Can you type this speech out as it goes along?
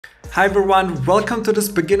Hi everyone, welcome to this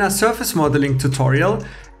beginner surface modeling tutorial.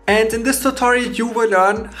 And in this tutorial you will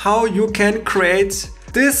learn how you can create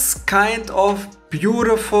this kind of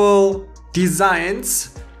beautiful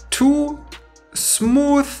designs, two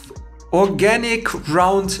smooth, organic,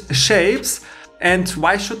 round shapes. And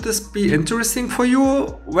why should this be interesting for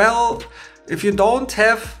you? Well, if you don't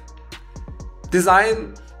have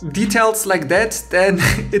design details like that, then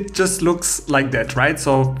it just looks like that, right?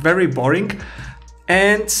 So very boring.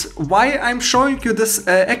 And why I'm showing you this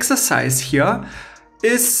exercise here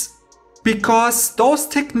is because those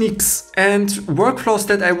techniques and workflows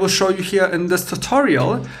that I will show you here in this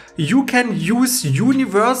tutorial, you can use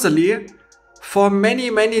universally for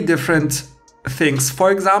many different things. For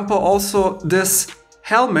example, also this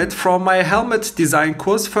helmet from my helmet design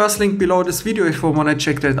course, first link below this video if you want to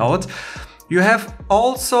check that out. You have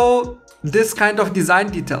also this kind of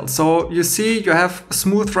design detail. So you see you have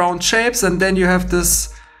smooth round shapes and then you have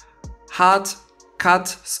this hard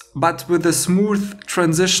cut but with a smooth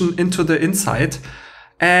transition into the inside.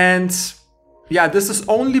 And yeah, this is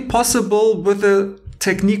only possible with a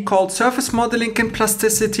technique called surface modeling in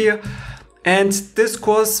plasticity. And this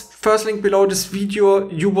course, first link below this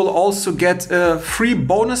video, you will also get a free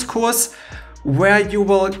bonus course where you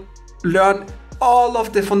will learn all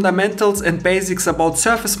of the fundamentals and basics about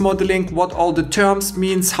surface modeling, what all the terms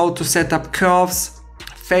means, how to set up curves,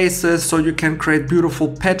 faces, so you can create beautiful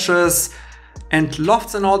patches and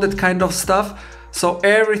lofts and all that kind of stuff. So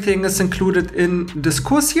everything is included in this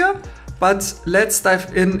course here, but let's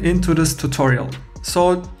dive into this tutorial.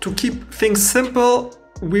 So to keep things simple,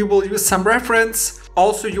 we will use some reference.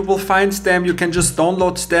 Also, you will find them, you can just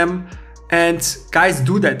download them. And guys,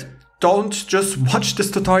 do that. Don't just watch this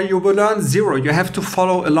tutorial, you will learn zero. You have to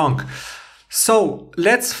follow along. So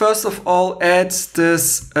let's first of all add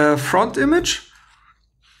this front image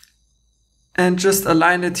and just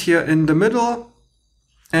align it here in the middle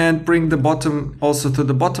and bring the bottom also to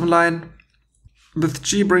the bottom line. With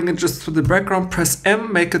G, bring it just to the background, press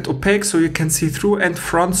M, make it opaque so you can see through, and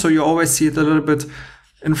front so you always see it a little bit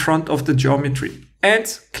in front of the geometry. And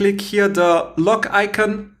click here the lock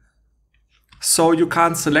icon so you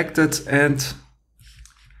can't select it and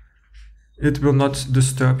it will not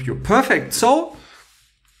disturb you. Perfect. So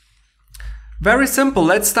very simple.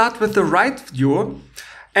 Let's start with the right view.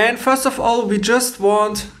 And first of all, we just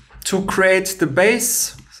want to create the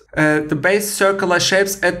base circular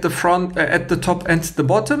shapes at the front, at the top and the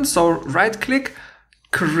bottom. So right click,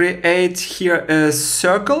 create here a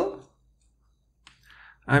circle.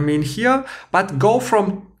 I mean here, but go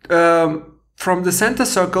from the center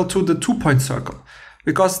circle to the 2-point circle,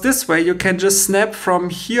 because this way you can just snap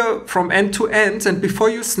from here, from end to end. And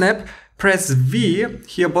before you snap, press V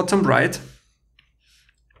here, bottom right.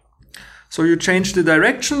 So you change the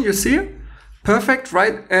direction, you see? Perfect,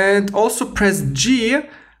 right? And also press G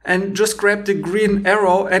and just grab the green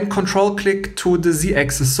arrow and control click to the Z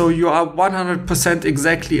axis. So you are 100%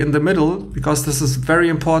 exactly in the middle, because this is very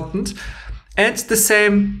important. And the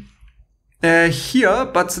same here,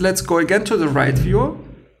 but let's go again to the right view.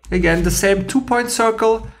 Again, the same 2-point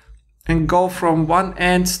circle and go from one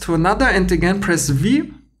end to another, and again press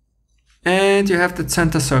V and you have the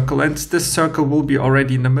center circle, and this circle will be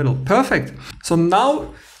already in the middle. Perfect.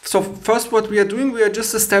 So first what we are doing, we are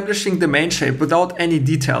just establishing the main shape without any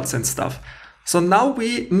details and stuff. So now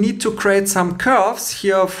we need to create some curves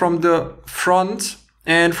here from the front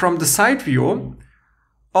and from the side view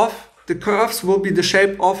of the curves will be the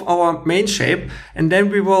shape of our main shape, and then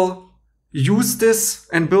we will use this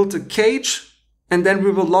and build a cage, and then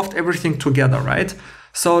we will loft everything together, right?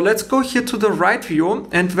 So let's go here to the right view,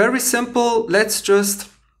 and very simple, let's just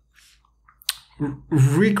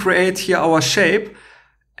recreate here our shape.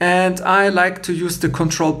 And I like to use the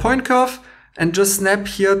control point curve and just snap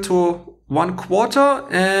here to 1/4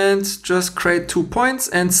 and just create 2 points,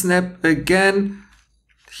 and snap again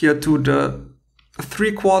here to the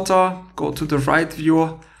 3/4, go to the right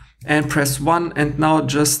view and press 1, and now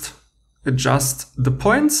just adjust the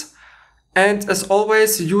points. And as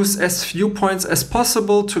always, use as few points as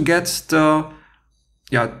possible to get the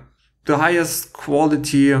highest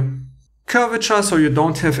quality curvature, so you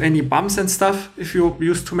don't have any bumps and stuff if you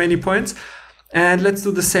use too many points. And let's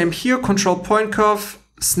do the same here, control point curve,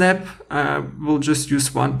 snap, we'll just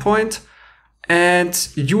use 1 point, and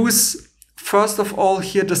use first of all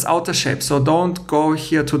here this outer shape. So don't go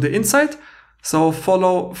here to the inside. So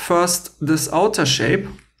follow first this outer shape.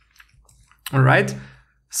 All right.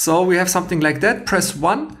 So we have something like that. Press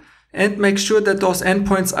 1 and make sure that those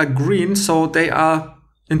endpoints are green, so they are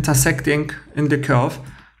intersecting in the curve.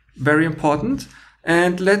 Very important.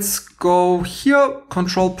 And let's go here,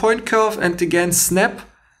 control point curve, and again snap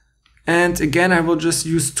And again, I will just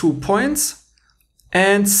use 2 points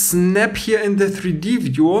and snap here in the 3D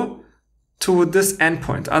view to this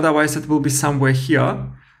endpoint. Otherwise it will be somewhere here.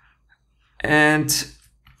 And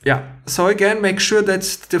yeah, so again, make sure that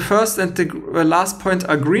the first and the last point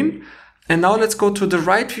are green. And now let's go to the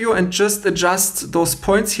right view and just adjust those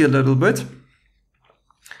points here a little bit.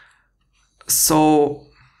 So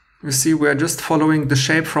you see, we're just following the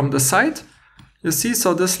shape from the side. You see,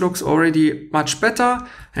 so this looks already much better.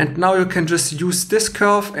 And now you can just use this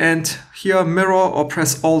curve and here mirror or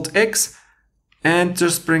press Alt X and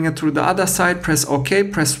just bring it to the other side. Press OK,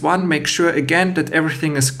 press 1, make sure again that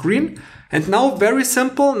everything is green. And now very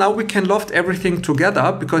simple, now we can loft everything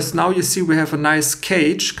together because now you see we have a nice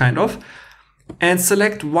cage kind of. And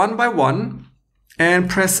select one by one and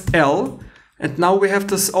press L. And now we have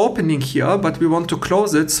this opening here, but we want to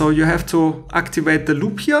close it. So you have to activate the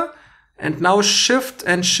loop here. And now shift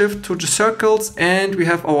and shift to the circles and we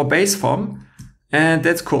have our base form. And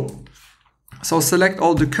that's cool. So select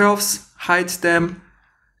all the curves, hide them,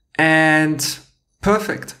 and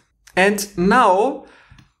perfect. And now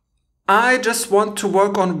I just want to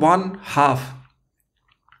work on 1/2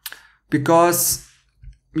 because,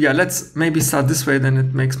 yeah, let's maybe start this way, then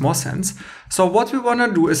it makes more sense. So what we want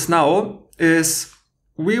to do is now is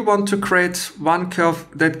we want to create one curve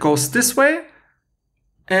that goes this way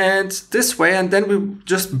and this way, and then we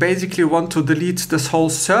just basically want to delete this whole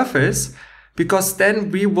surface because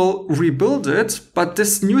then we will rebuild it, but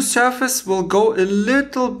this new surface will go a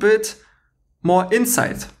little bit more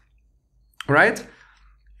inside, right?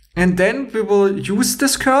 And then we will use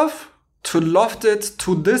this curve to loft it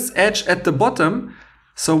to this edge at the bottom.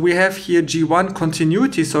 So we have here G1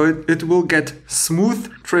 continuity, so it will get smooth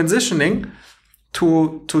transitioning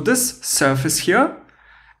to this surface here.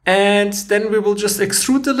 And then we will just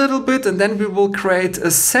extrude a little bit and then we will create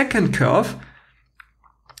a second curve.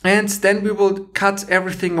 And then we will cut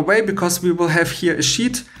everything away because we will have here a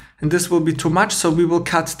sheet and this will be too much. So we will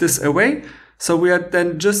cut this away. So we are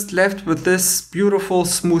then just left with this beautiful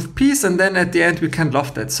smooth piece. And then at the end we can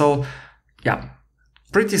loft it. So yeah,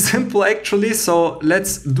 pretty simple actually. So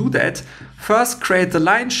let's do that. First create the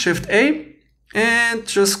line, Shift A and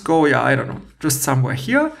just go, yeah, I don't know, just somewhere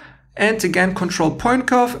here. And again, control point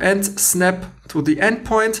curve and snap to the end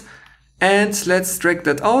point. And let's drag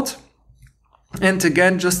that out. And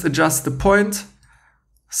again, just adjust the point.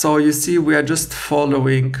 So you see, we are just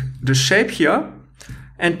following the shape here.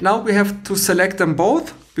 And now we have to select them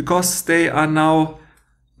both because they are now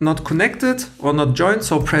not connected or not joined.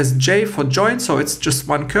 So press J for join. So it's just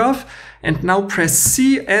one curve. And now press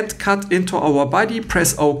C and cut into our body.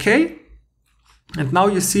 Press OK. And now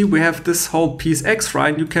you see we have this whole piece X,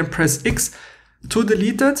 right? You can press X to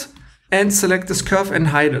delete it and select this curve and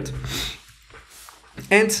hide it.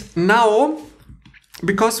 And now,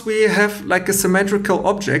 because we have like a symmetrical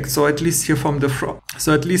object, so at least here from the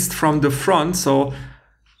front, so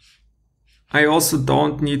I also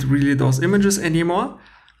don't need really those images anymore.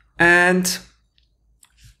 And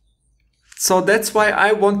so that's why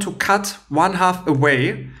I want to cut 1/2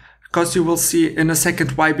 away. Because you will see in a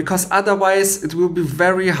second why, because otherwise it will be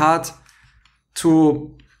very hard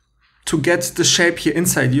to get the shape here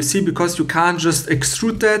inside. You see, because you can't just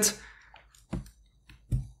extrude that,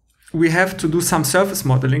 we have to do some surface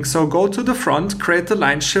modeling. So go to the front, create the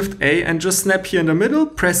line, Shift A and just snap here in the middle,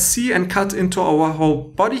 press C and cut into our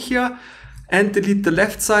whole body here and delete the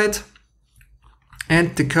left side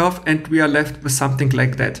and the curve and we are left with something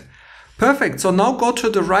like that. Perfect. So now go to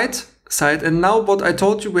the right side and now what I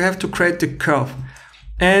told you, we have to create the curve.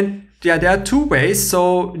 And yeah, there are 2 ways.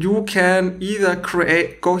 So you can either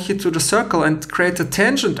go here to the circle and create a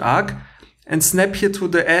tangent arc and snap here to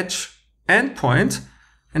the edge endpoint.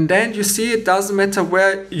 And then you see it doesn't matter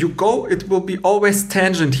where you go, it will be always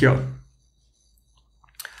tangent here.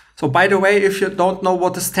 So by the way, if you don't know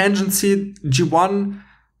what is tangent, see G1,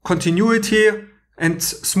 continuity and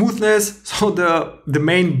smoothness. So the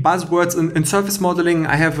main buzzwords in surface modeling.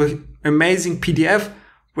 I have an amazing PDF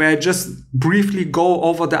where I just briefly go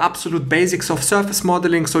over the absolute basics of surface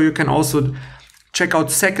modeling. So you can also check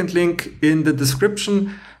out second link in the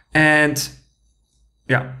description and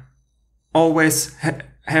yeah, always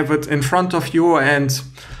have it in front of you and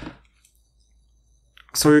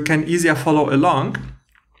so you can easier follow along.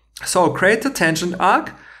 So create a tangent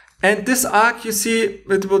arc and this arc, you see,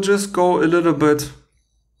 it will just go a little bit,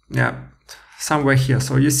 yeah, somewhere here.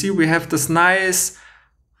 So you see we have this nice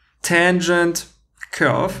tangent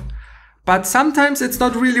curve, but sometimes it's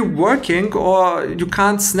not really working or you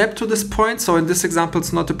can't snap to this point. So in this example,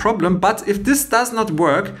 it's not a problem. But if this does not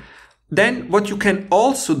work, then what you can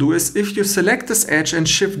also do is if you select this edge and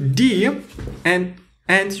Shift D and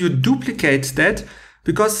and you duplicate that,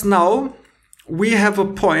 because now we have a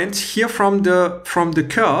point here from the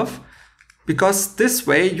curve, because this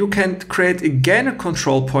way you can create again a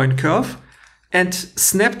control point curve and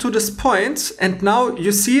snap to this point, and now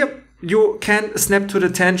you see you can snap to the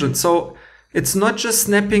tangent. So it's not just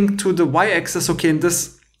snapping to the y-axis. Okay, in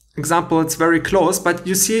this example it's very close, but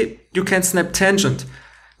you see you can snap tangent.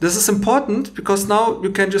 This is important because now you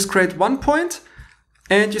can just create one point,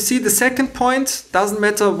 and you see the second point, doesn't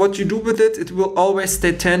matter what you do with it, it will always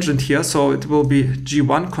stay tangent here. So it will be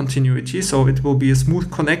G1 continuity, so it will be a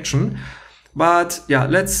smooth connection. But yeah,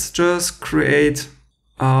 let's just create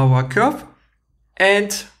our curve.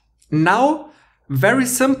 And now, very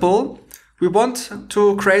simple, we want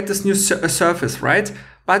to create this new surface, right?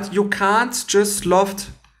 But you can't just loft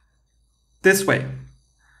this way.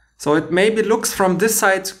 So it maybe looks from this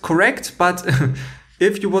side correct, but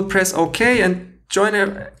if you would press OK and join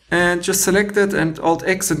it and just select it and Alt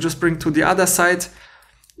X and just bring to the other side,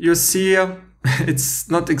 you see it's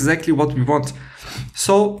not exactly what we want.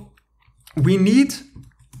 So we need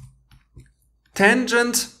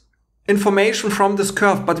tangent information from this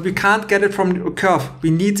curve, but we can't get it from the curve.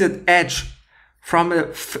 We need an edge from a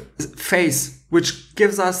face, which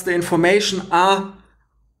gives us the information,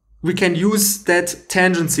 we can use that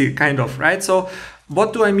tangency kind of, right? So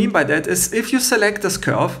what do I mean by that is if you select this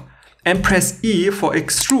curve and press E for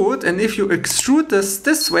extrude, and if you extrude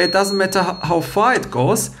this way, it doesn't matter how far it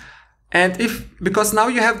goes. And because now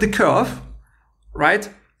you have the curve, right?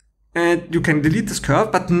 And you can delete this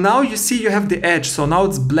curve, but now you see you have the edge. So now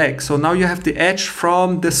it's black. So now you have the edge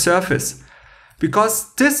from the surface.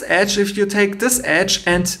 Because this edge, if you take this edge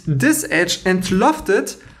and loft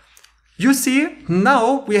it, you see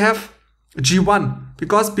now we have G1,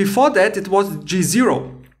 because before that it was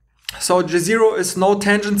G0. So G0 is no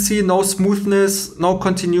tangency, no smoothness, no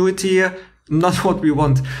continuity, not what we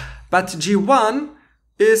want. But G1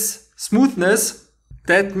 is smoothness.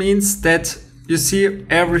 That means that you see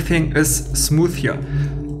everything is smooth here.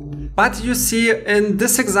 But you see in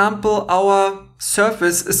this example, our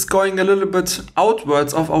surface is going a little bit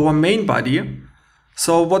outwards of our main body.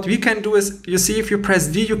 So what we can do is, you see, if you press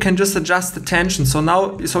D, you can just adjust the tension.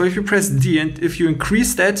 So if you press D and if you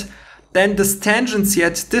increase that, then this tangency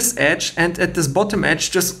at this edge and at this bottom edge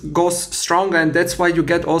just goes stronger. And that's why you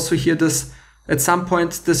get also here this, at some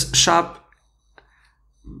point, this sharp,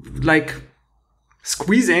 like,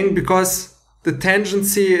 squeezing, because the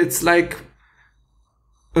tangency, it's like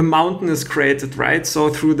a mountain is created, right? So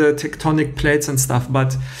through the tectonic plates and stuff.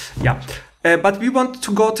 But yeah. But we want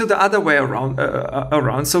to go to the other way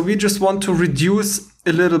around. So we just want to reduce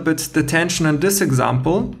a little bit the tension in this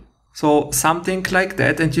example. So something like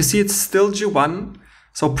that. And you see it's still G1.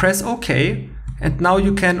 So press OK. And now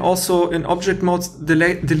you can also in object mode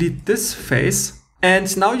delete this face.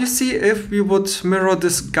 And now you see if we would mirror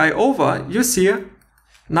this guy over, you see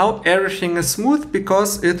now everything is smooth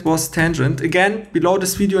because it was tangent. Again, below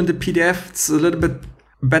this video in the PDF, it's a little bit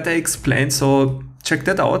better explained. So check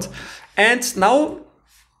that out. And now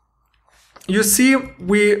you see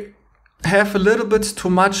we have a little bit too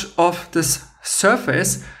much of this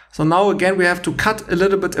surface. So now again, we have to cut a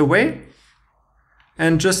little bit away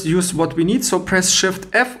and just use what we need. So press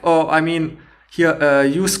Shift F, or I mean here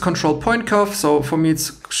use control point curve. So for me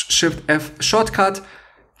it's Shift F shortcut,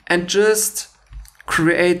 and just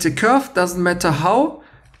create a curve. Doesn't matter how,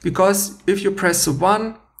 because if you press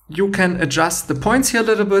 1, you can adjust the points here a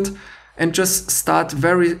little bit. And just start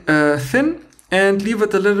very thin and leave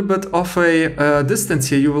it a little bit of a distance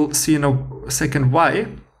here. You will see in a second why.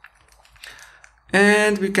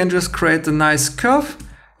 And we can just create a nice curve.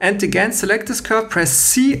 And again, select this curve, press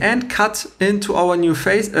C and cut into our new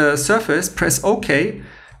surface. Press OK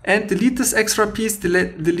and delete this extra piece,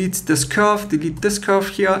 delete this curve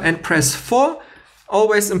here, and press 4.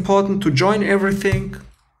 Always important to join everything.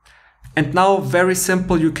 And now, very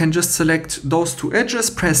simple, you can just select those two edges,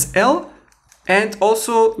 press L, and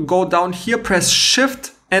also go down here, press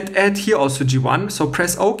Shift, and add here also G1. So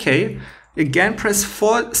press OK. Again, press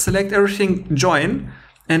 4, select everything, join.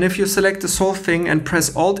 And if you select this whole thing and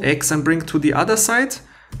press Alt X and bring to the other side,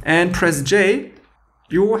 and press J,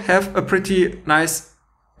 you have a pretty nice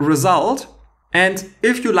result. And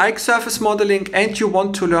if you like surface modeling and you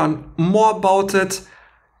want to learn more about it,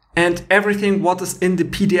 and everything what is in the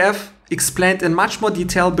PDF explained in much more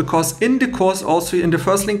detail, because in the course, also in the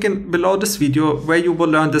first link below this video, where you will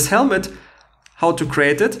learn this helmet, how to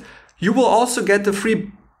create it, you will also get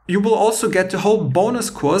the whole bonus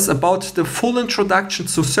course about the full introduction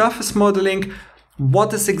to surface modeling,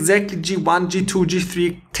 what is exactly G1, G2,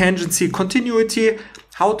 G3, tangency, continuity,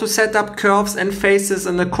 how to set up curves and faces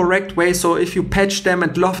in the correct way. So if you patch them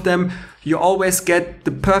and loft them, you always get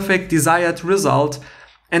the perfect desired result.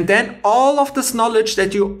 And then all of this knowledge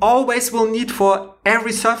that you always will need for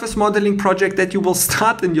every surface modeling project that you will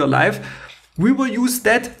start in your life, we will use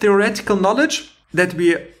that theoretical knowledge that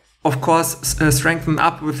we, of course, strengthen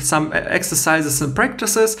up with some exercises and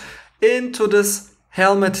practices into this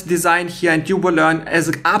helmet design here. And you will learn as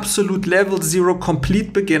an absolute level 0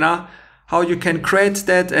 complete beginner how you can create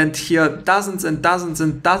that. And here dozens and dozens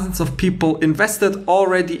and dozens of people invested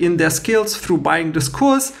already in their skills through buying this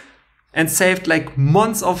course and saved like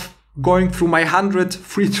months of going through my 100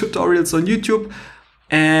 free tutorials on YouTube.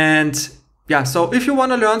 And yeah, so if you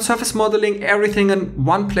want to learn surface modeling, everything in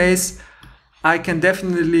one place, I can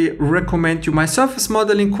definitely recommend you my surface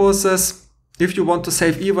modeling courses. If you want to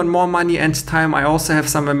save even more money and time, I also have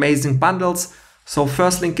some amazing bundles. So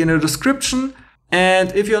first link in the description.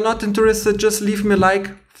 And if you're not interested, just leave me a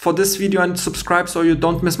like for this video and subscribe so you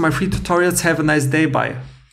don't miss my free tutorials. Have a nice day. Bye.